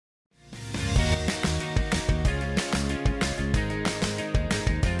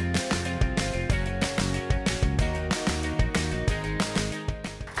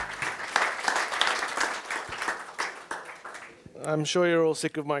I'm sure you're all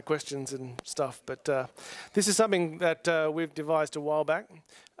sick of my questions and stuff, but this is something that we've devised a while back.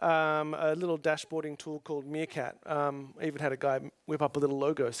 A little dashboarding tool called Meerkat. I even had a guy whip up a little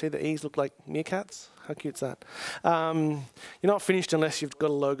logo. See, the E's look like meerkats? How cute's that? You're not finished unless you've got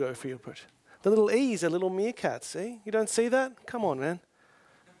a logo for your project. The little E's are little meerkats, see? You don't see that? Come on, man.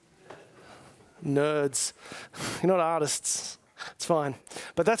 Nerds. You're not artists. It's fine.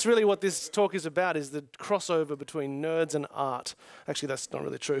 But that's really what this talk is about, is the crossover between nerds and art. Actually, that's not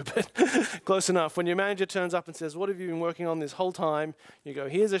really true, but close enough. When your manager turns up and says, what have you been working on this whole time? You go,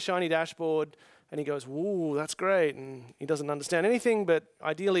 here's a shiny dashboard. And he goes, whoa, that's great. And he doesn't understand anything, but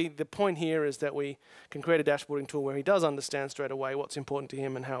ideally the point here is that we can create a dashboarding tool where he does understand straight away what's important to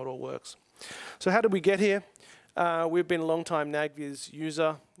him and how it all works. So how did we get here? We've been a long time NagViz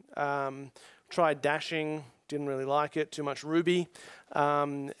user. Tried dashing, didn't really like it, too much Ruby.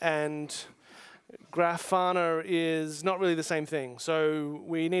 And Grafana is not really the same thing. So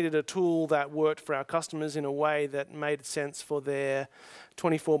we needed a tool that worked for our customers in a way that made sense for their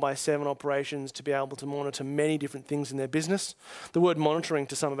 24/7 operations to be able to monitor many different things in their business. The word monitoring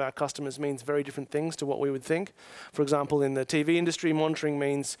to some of our customers means very different things to what we would think. For example, in the TV industry, monitoring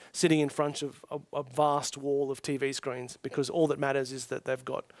means sitting in front of a vast wall of TV screens, because all that matters is that they've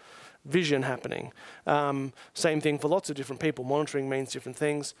got vision happening. Same thing for lots of different people. Monitoring means different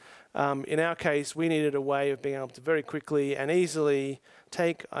things. In our case, we needed a way of being able to very quickly and easily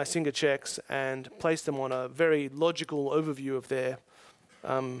take Icinga checks and place them on a very logical overview of their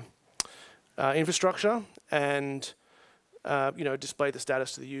infrastructure and display the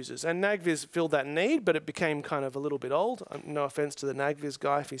status to the users. And NagViz filled that need, but it became kind of a little bit old. No offense to the NagViz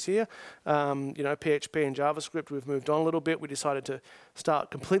guy if he's here. PHP and JavaScript, we've moved on a little bit. We decided to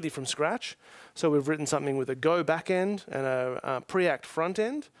start completely from scratch. So we've written something with a Go backend and a Preact front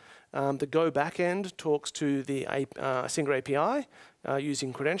end. The Go backend talks to the Icinga API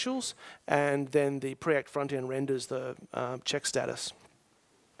using credentials, and then the Preact front end renders the check status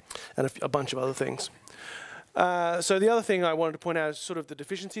and a bunch of other things. So the other thing I wanted to point out is sort of the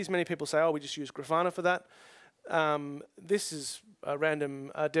deficiencies. Many people say, oh, we just use Grafana for that. This is a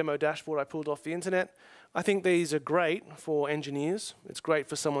random demo dashboard I pulled off the internet. I think these are great for engineers. It's great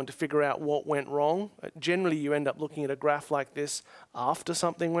for someone to figure out what went wrong. Generally, you end up looking at a graph like this after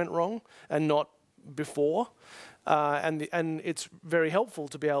something went wrong and not before. And it's very helpful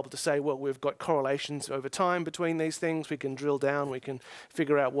to be able to say, well, we've got correlations over time between these things. We can drill down. We can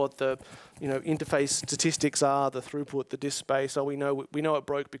figure out what the interface statistics are, the throughput, the disk space. Oh, we know it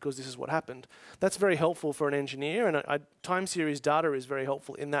broke because this is what happened. That's very helpful for an engineer, and time series data is very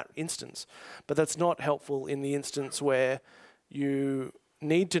helpful in that instance. But that's not helpful in the instance where you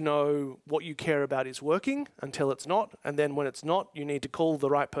need to know what you care about is working until it's not, and then when it's not, you need to call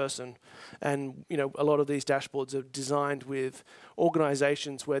the right person. And a lot of these dashboards are designed with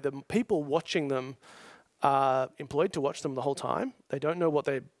organizations where the people watching them are employed to watch them the whole time. They don't know what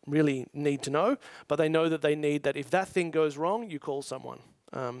they really need to know, but they know that they need that if that thing goes wrong, you call someone.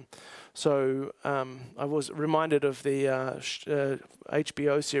 I was reminded of the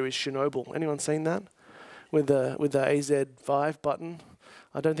HBO series Chernobyl. Anyone seen that? With the AZ5 button?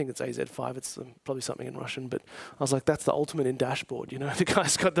 I don't think it's AZ5, it's probably something in Russian, but I was like, that's the ultimate in dashboard, The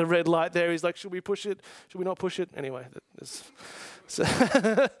guy's got the red light there, he's like, should we push it? Should we not push it? Anyway, so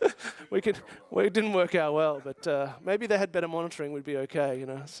it didn't work out well, but maybe they had better monitoring, we'd be okay,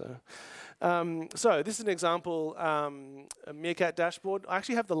 So this is an example, a Meerkat dashboard. I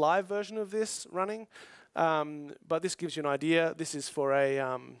actually have the live version of this running. But this gives you an idea. This is for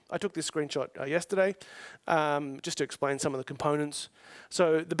I took this screenshot yesterday just to explain some of the components.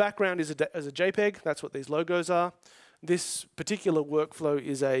 So the background is a JPEG. That's what these logos are. This particular workflow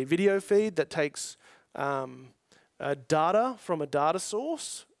is a video feed that takes data from a data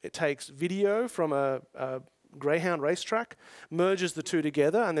source. It takes video from a Greyhound racetrack, merges the two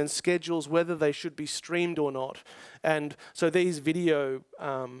together, and then schedules whether they should be streamed or not. And so these video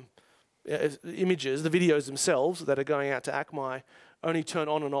images, the videos themselves that are going out to Akamai, only turn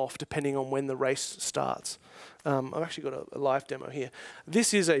on and off depending on when the race starts. I've actually got a live demo here.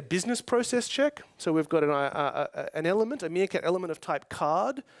 This is a business process check. So we've got an element, a Meerkat element of type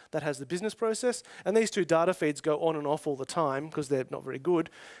card that has the business process. And these two data feeds go on and off all the time because they're not very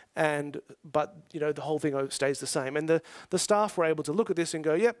good. But the whole thing stays the same. And the staff were able to look at this and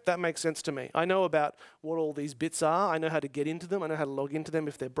go, yep, that makes sense to me. I know about what all these bits are. I know how to get into them. I know how to log into them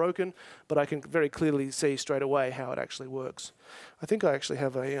if they're broken. But I can very clearly see straight away how it actually works. I think I actually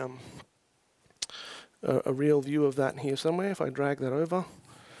have a real view of that here somewhere. If I drag that over,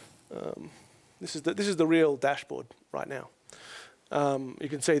 this is the real dashboard right now. You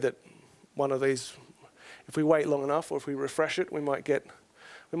can see that one of these. if we wait long enough, or if we refresh it, we might get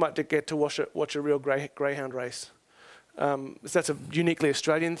to watch a real greyhound race. So that's a uniquely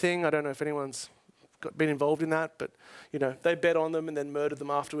Australian thing. I don't know if anyone's been involved in that, but you know, they bet on them and then murder them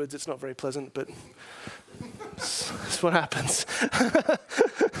afterwards. It's not very pleasant, but it's what happens.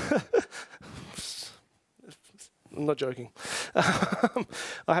 I'm not joking. I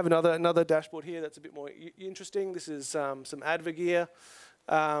have another dashboard here that's a bit more interesting. This is some adver gear.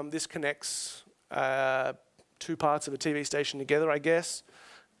 This connects 2 parts of a TV station together, I guess.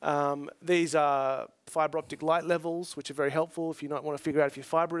 These are fiber optic light levels, which are very helpful if you might want to figure out if your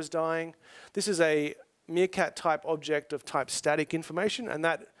fiber is dying. This is a Meerkat type object of type static information, and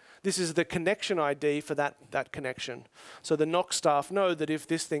this is the connection ID for that connection. So the NOC staff know that if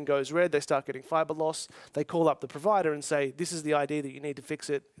this thing goes red, they start getting fiber loss. They call up the provider and say, this is the ID that you need to fix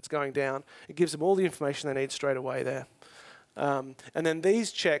it. It's going down. It gives them all the information they need straight away there. And then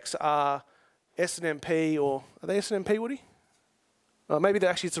these checks are SNMP, or are they SNMP, Woody? Maybe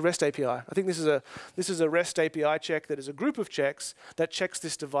actually it's a REST API. I think this is a REST API check that is a group of checks that checks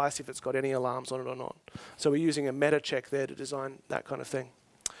this device if it's got any alarms on it or not. So we're using a meta check there to design that kind of thing.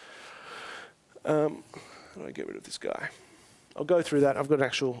 How do I get rid of this guy? I'll go through that. I've got an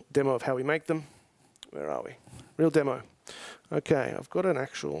actual demo of how we make them. Where are we? Real demo. Okay, I've got an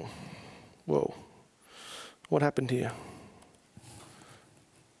actual... Whoa. What happened here?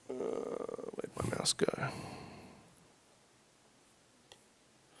 Where'd my mouse go?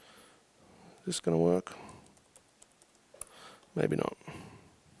 Is this going to work? Maybe not.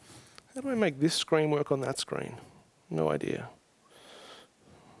 How do I make this screen work on that screen? No idea.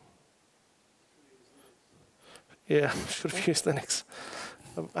 Yeah, should have used Linux.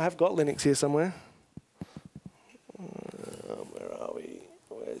 I have got Linux here somewhere. Where are we?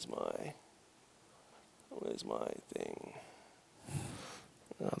 Where's my thing?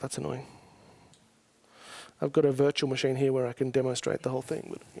 Oh, that's annoying. I've got a virtual machine here where I can demonstrate the whole thing,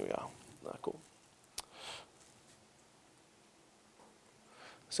 but here we are. Ah, cool.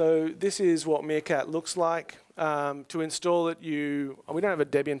 So this is what Meerkat looks like. To install it, we don't have a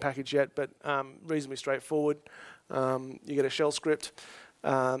Debian package yet, but reasonably straightforward. You get a shell script.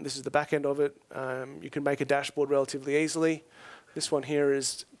 This is the back end of it. You can make a dashboard relatively easily. This one here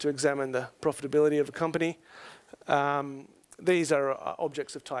is to examine the profitability of a company. These are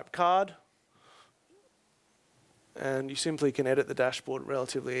objects of type card. And you simply can edit the dashboard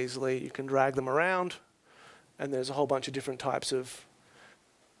relatively easily. You can drag them around. And there's a whole bunch of different types of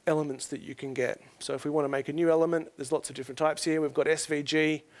elements that you can get. So if we want to make a new element, there's lots of different types here. We've got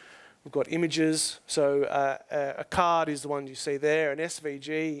SVG. We've got images. So a card is the one you see there. An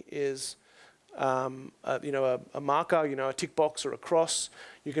SVG is a marker, a tick box or a cross.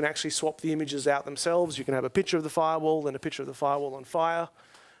 You can actually swap the images out themselves. You can have a picture of the firewall and a picture of the firewall on fire.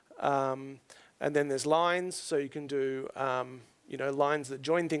 And then there's lines. So you can do lines that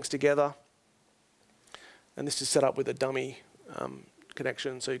join things together. And this is set up with a dummy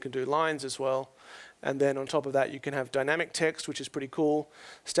connection, so you can do lines as well. And then on top of that, you can have dynamic text, which is pretty cool,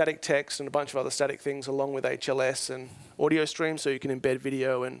 static text, and a bunch of other static things along with HLS and audio streams, so you can embed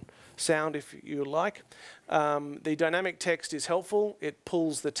video and sound if you like. The dynamic text is helpful. It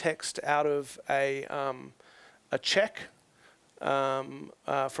pulls the text out of a check from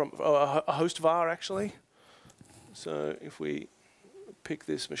a host var, actually. So if we pick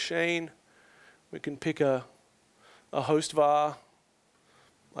this machine, we can pick a host var.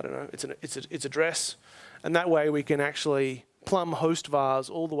 I don't know, its address, and that way we can actually plumb host vars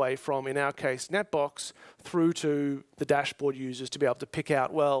all the way from, in our case, Netbox through to the dashboard users to be able to pick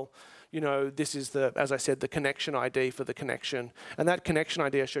out, well, this is as I said, the connection ID for the connection. And that connection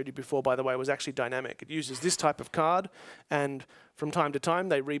ID I showed you before, by the way, was actually dynamic. It uses this type of card, and from time to time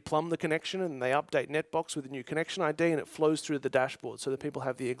they replumb the connection and they update Netbox with a new connection ID, and it flows through the dashboard so that people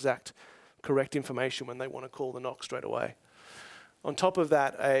have the exact correct information when they want to call the NOC straight away. On top of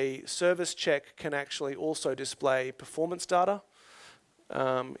that, a service check can actually also display performance data.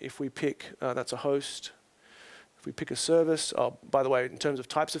 If we pick, that's a host. If we pick a service, by the way, in terms of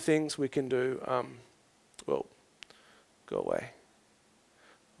types of things, we can do, well, go away.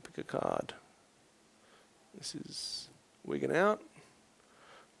 Pick a card. This is wigging out.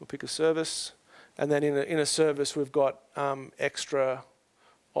 We'll pick a service. And then in a service, we've got extra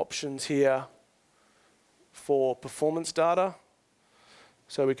options here for performance data.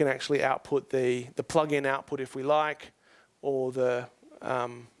 So we can actually output the plug-in output if we like, or the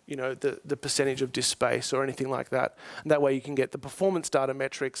percentage of disk space or anything like that. And that way you can get the performance data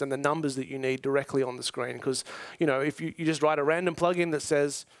metrics and the numbers that you need directly on the screen. Because if you just write a random plug-in that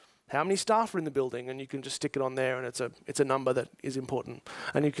says, how many staff are in the building, and you can just stick it on there, and it's a number that is important.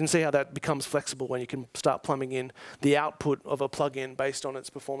 And you can see how that becomes flexible when you can start plumbing in the output of a plugin based on its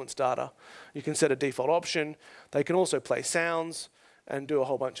performance data. You can set a default option. They can also play sounds and do a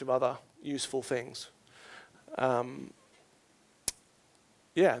whole bunch of other useful things.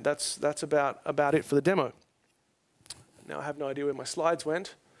 Yeah, that's about it for the demo. Now I have no idea where my slides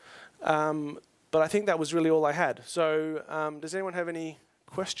went, but I think that was really all I had. So does anyone have any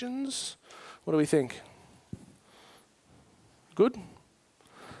questions? What do we think? Good?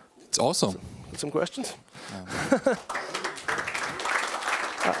 It's awesome. Some questions?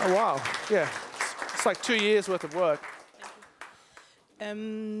 Wow, yeah. It's like 2 years worth of work.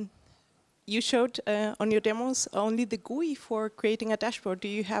 You showed on your demos only the GUI for creating a dashboard. Do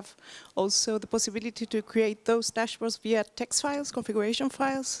you have also the possibility to create those dashboards via text files, configuration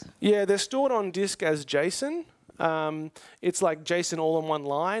files? Yeah, they're stored on disk as JSON. It's like JSON all in one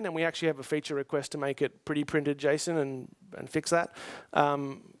line, and we actually have a feature request to make it pretty printed JSON and fix that.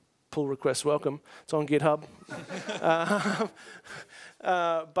 Pull requests welcome. It's on GitHub.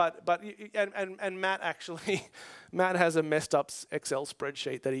 But Matt actually, Matt has a messed up Excel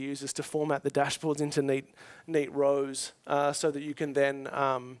spreadsheet that he uses to format the dashboards into neat rows, so that you can then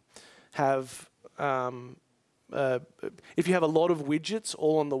have. If you have a lot of widgets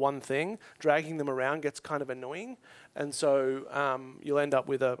all on the one thing, dragging them around gets kind of annoying, and so you'll end up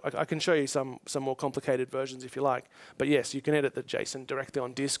with I can show you some more complicated versions if you like, but yes, you can edit the JSON directly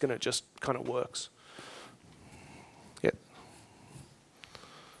on disk, and it just kind of works. Yeah.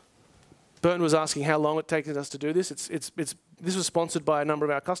 Burton was asking how long it takes us to do this. This was sponsored by a number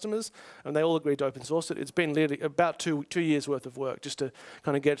of our customers, and they all agreed to open source it. It's been literally about two years worth of work just to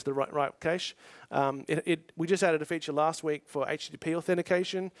kind of get to the right cache. We just added a feature last week for HTTP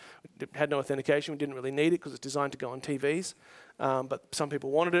authentication. It had no authentication. We didn't really need it because it's designed to go on TVs, but some people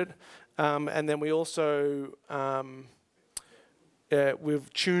wanted it. And then we also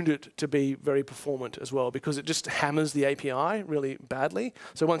we've tuned it to be very performant as well, because it just hammers the API really badly.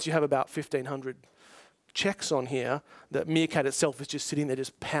 So once you have about 1,500 checks on here, that Meerkat itself is just sitting there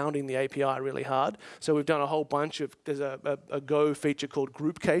just pounding the API really hard. So we've done a whole bunch of, there's a Go feature called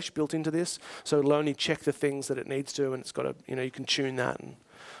group cache built into this, so it'll only check the things that it needs to, and it's got a, you can tune that and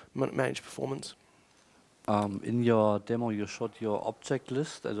manage performance. In your demo you showed your object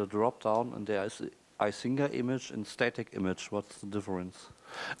list as a drop down, and there is Icinga image and static image. What's the difference?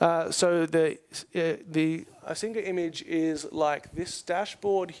 So the Icinga image is like this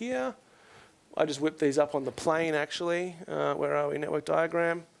dashboard here. I just whipped these up on the plane actually. Where are we? Network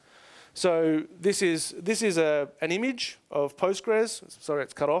diagram. So this is an image of Postgres. Sorry,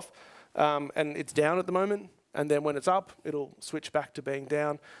 it's cut off, and it's down at the moment. And then when it's up, it'll switch back to being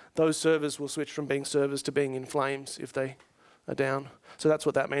down. Those servers will switch from being servers to being in flames if they are down. So that's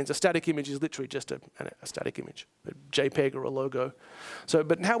what that means. A static image is literally just a static image, a JPEG or a logo. So,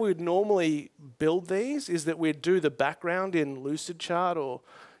 but how we would normally build these is that we'd do the background in Lucidchart or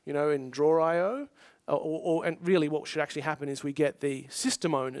in Draw.io, and really what should actually happen is we get the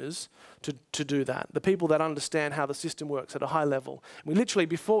system owners to do that, the people that understand how the system works at a high level. We literally,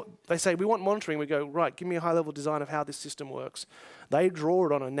 before they say we want monitoring, we go, right, give me a high level design of how this system works. They draw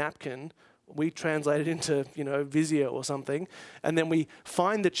it on a napkin, we translate it into Visio or something, and then we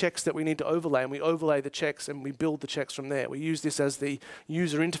find the checks that we need to overlay, and we overlay the checks and we build the checks from there. We use this as the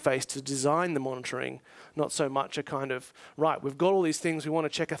user interface to design the monitoring, not so much a kind of, right, we've got all these things, we want to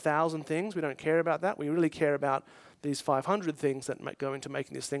check 1,000 things, we don't care about that. We really care about these 500 things that might go into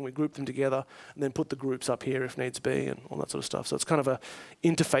making this thing. We group them together and then put the groups up here if needs be and all that sort of stuff. So it's kind of a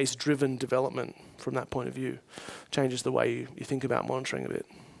interface-driven development from that point of view. Changes the way you think about monitoring a bit.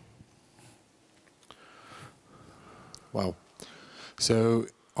 Wow. So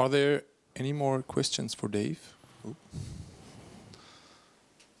are there any more questions for Dave?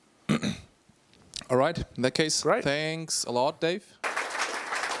 All right. In that case, Great. Thanks a lot, Dave.